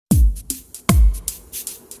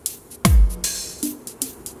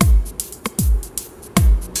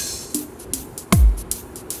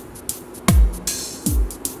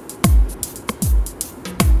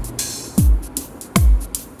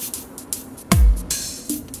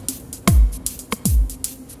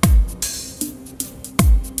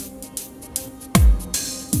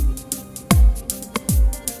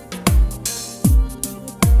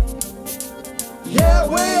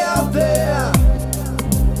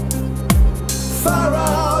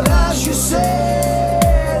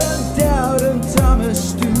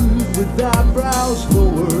with eyebrows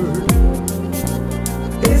lowered.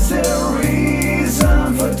 Is there a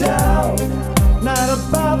reason for doubt? Not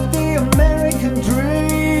about the American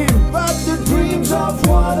dream, but the dreams of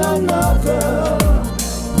one another.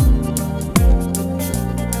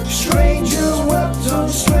 Strangers wept on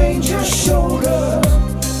strangers' shoulders.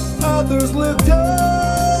 Others looked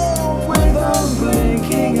up with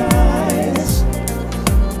unblinking eyes.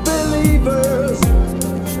 Believers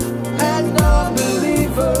and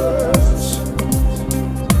non-believers,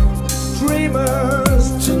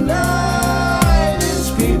 dreamers, tonight is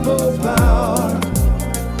people power.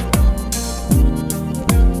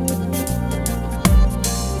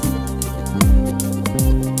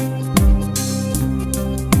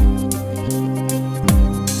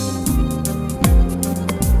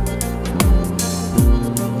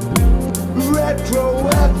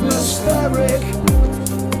 Retro-atmospheric,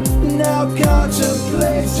 now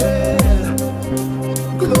contemplated.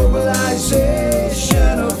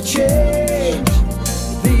 Globalization of change,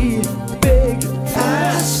 the big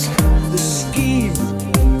ask, the scheme,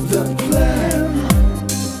 the plan.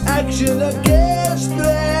 Action against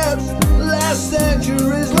threats, last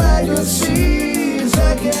century's legacies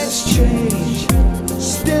against change.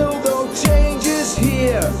 Still though change is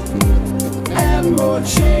here, and more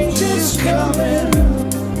change is coming.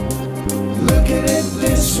 Look at it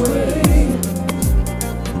this way.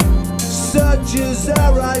 Such is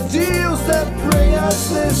our ideals that bring us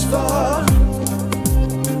this far.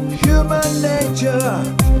 Human nature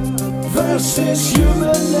versus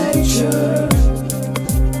human nature.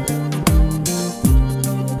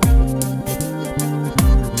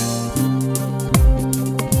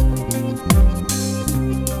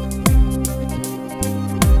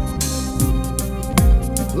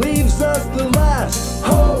 Leaves us the last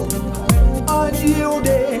hope,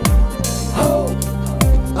 unyielding, hope,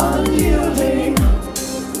 unyielding.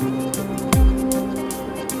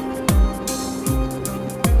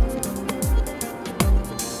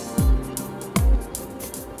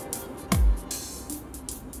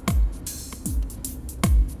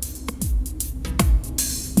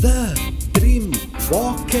 The Dream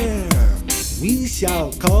Walker, we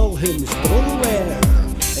shall call him Stroller,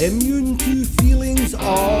 immune to feelings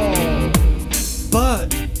all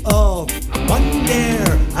but of wonder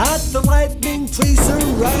at the lightning tracer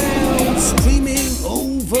round, streaming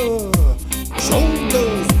over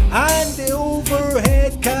shoulders and the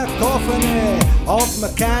overhead cacophony of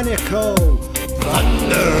mechanical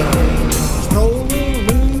thunder. Stroller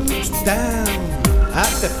looks down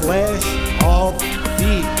at the flesh of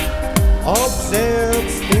feet,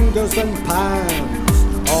 observes fingers and palms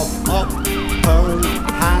of upturned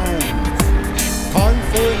hands.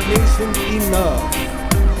 Confirmation enough,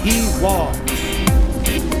 he walks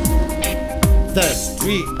the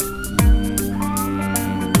street.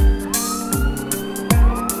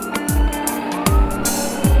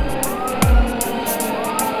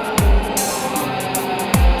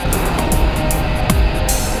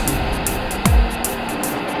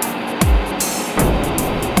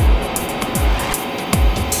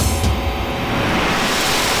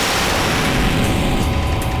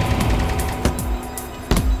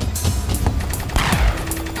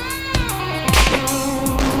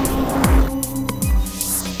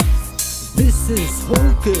 This is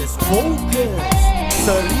hocus pocus,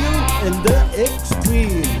 surreal in the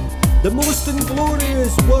extreme. The most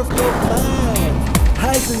inglorious work of man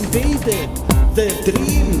has invaded the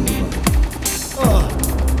dream.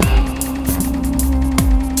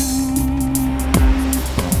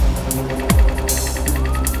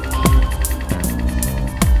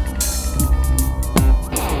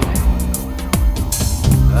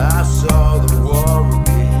 I saw the war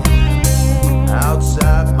again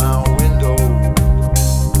outside my window.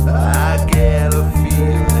 I get a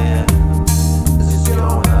feeling this is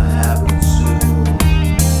gonna happen soon.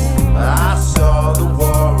 I saw the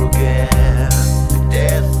war again,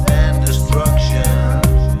 death and destruction.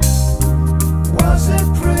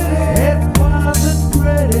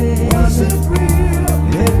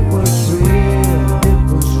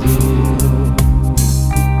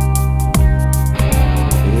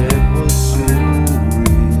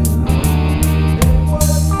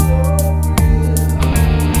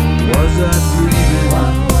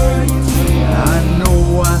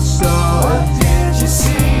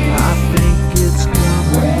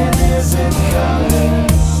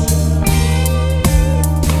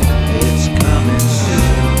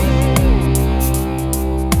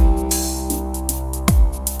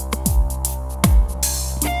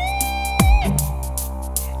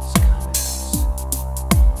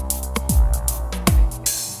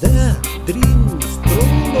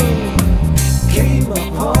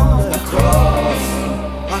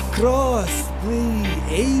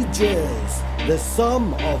 ages, the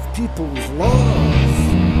sum of people's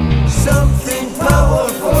laws. Something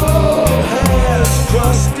powerful has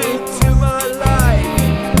crossed into my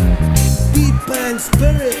life, deep and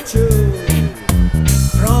spiritual,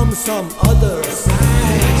 from some other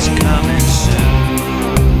side. It's coming soon.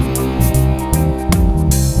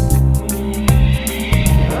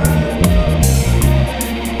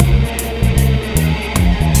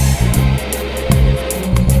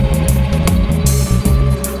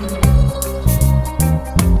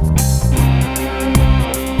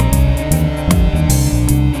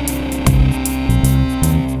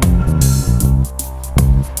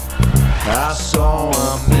 I saw a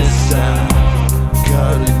missile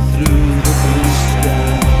cutting through the blue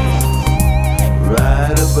sky.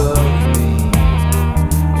 Right above me,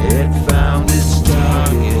 it found its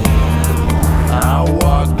target. I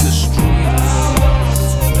walked the streets,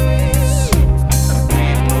 and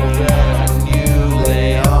people that I knew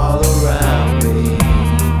lay all around me.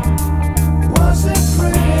 Was it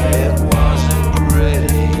pretty? It wasn't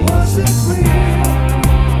pretty. Was it real?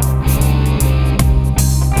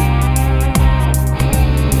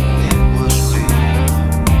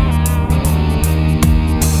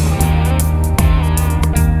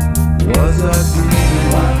 Was I dreaming?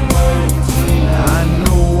 I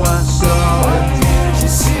know I saw What it. did you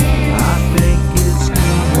see? I think it's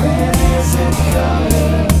coming. When is it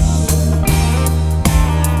coming?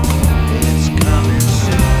 It's coming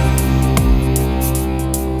soon.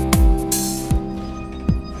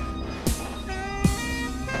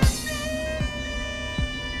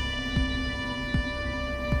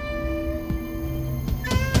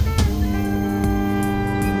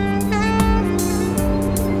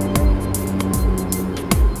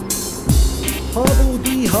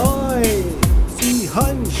 High, see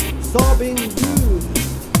hunch, sobbing youth,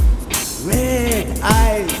 red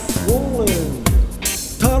eyes swollen,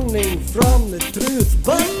 turning from the truth,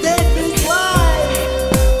 but death is life.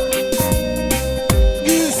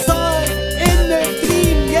 You saw it in the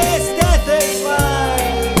dream, yes, death is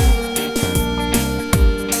life.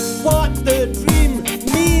 What the dream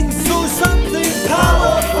means, so something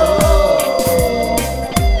powerful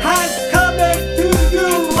has come into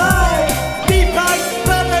your life.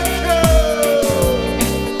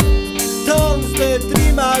 Turns the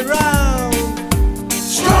dream around,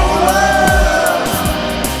 stronger.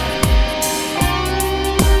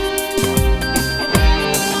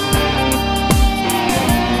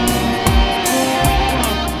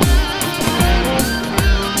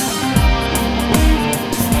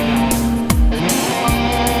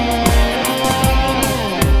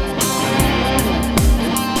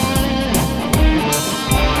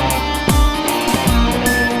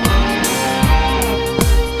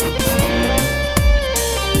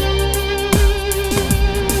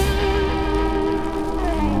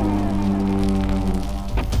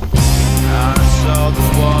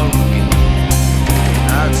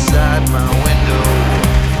 Outside my window,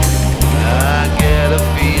 I get a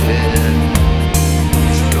feeling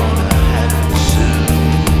it's gonna happen soon.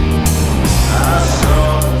 I saw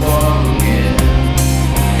the war again,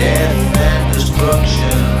 death and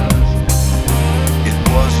destruction. It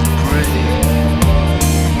wasn't pretty,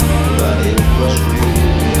 but it was real.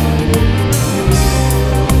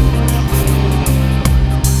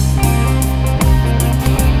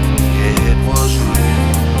 It was real.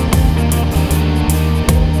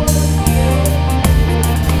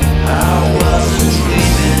 I wasn't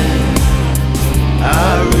dreaming, I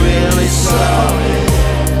really saw it.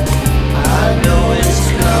 I know it's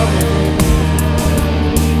coming.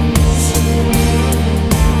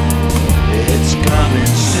 It's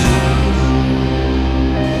coming soon.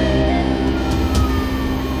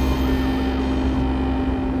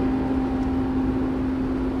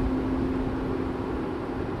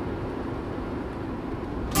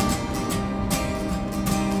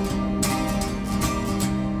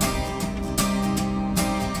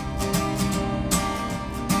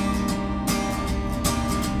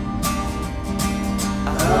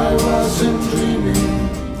 I wasn't dreaming,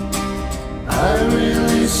 I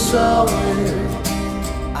really saw it.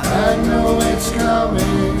 I know it's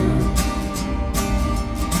coming.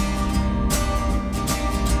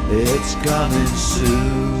 It's coming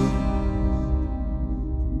soon.